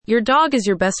Your dog is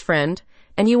your best friend,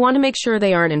 and you want to make sure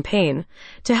they aren't in pain.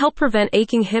 To help prevent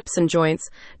aching hips and joints,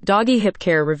 Doggy Hip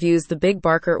Care reviews the Big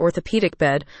Barker Orthopedic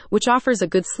Bed, which offers a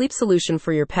good sleep solution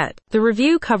for your pet. The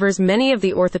review covers many of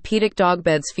the orthopedic dog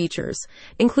bed's features,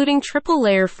 including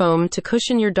triple-layer foam to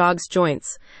cushion your dog's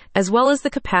joints, as well as the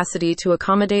capacity to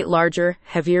accommodate larger,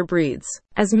 heavier breeds.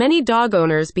 As many dog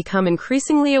owners become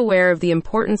increasingly aware of the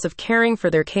importance of caring for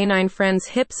their canine friends'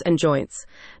 hips and joints,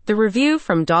 the review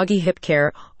from Doggy Hip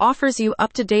Care offers you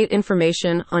up-to-date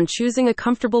information on choosing a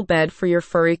comfortable bed for your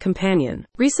furry companion.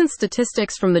 Recent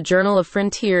statistics from the Journal of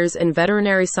Frontiers in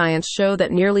Veterinary Science show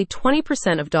that nearly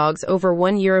 20% of dogs over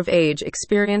 1 year of age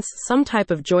experience some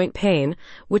type of joint pain,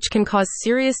 which can cause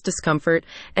serious discomfort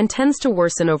and tends to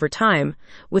worsen over time.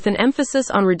 With an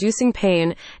emphasis on reducing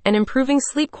pain and improving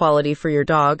sleep quality for your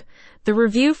dog, the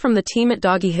review from the team at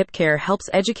Doggy Hip Care helps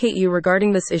educate you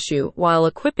regarding this issue while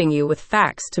equipping you with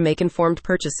facts to make informed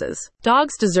purchases.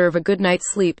 Dogs deserve a good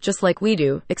night's sleep just like we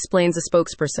do, explains a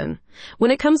spokesperson. When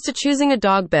it comes to choosing a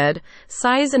dog bed,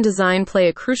 size and design play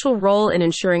a crucial role in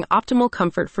ensuring optimal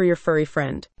comfort for your furry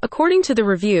friend. According to the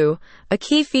review, a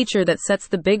key feature that sets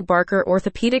the Big Barker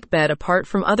Orthopedic Bed apart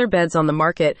from other beds on the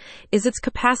market is its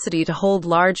capacity to hold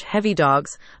large, heavy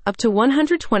dogs, up to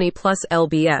 120 plus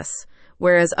lbs.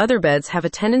 Whereas other beds have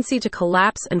a tendency to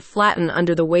collapse and flatten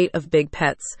under the weight of big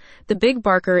pets, the Big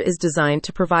Barker is designed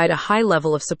to provide a high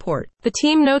level of support. The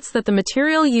team notes that the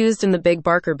material used in the Big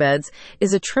Barker beds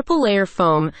is a triple-layer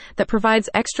foam that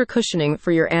provides extra cushioning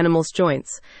for your animal's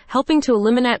joints, helping to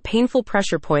eliminate painful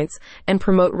pressure points and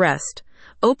promote rest.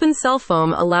 Open cell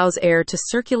foam allows air to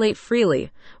circulate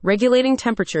freely, regulating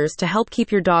temperatures to help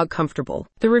keep your dog comfortable.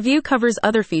 The review covers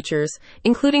other features,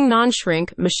 including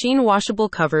non-shrink, machine-washable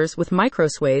covers with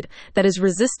microsuede that is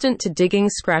resistant to digging,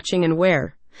 scratching, and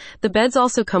wear. The beds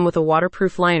also come with a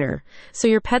waterproof liner, so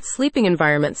your pet's sleeping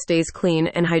environment stays clean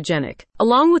and hygienic.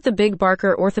 Along with the Big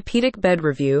Barker Orthopedic Bed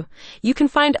review, you can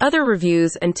find other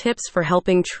reviews and tips for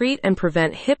helping treat and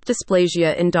prevent hip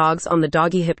dysplasia in dogs on the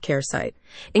Doggy Hip Care site,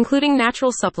 including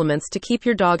natural supplements to keep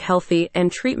your dog healthy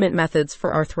and treatment methods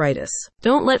for arthritis.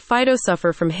 Don't let Fido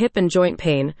suffer from hip and joint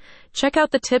pain. Check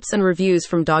out the tips and reviews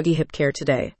from Doggy Hip Care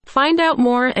today. Find out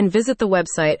more and visit the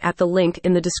website at the link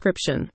in the description.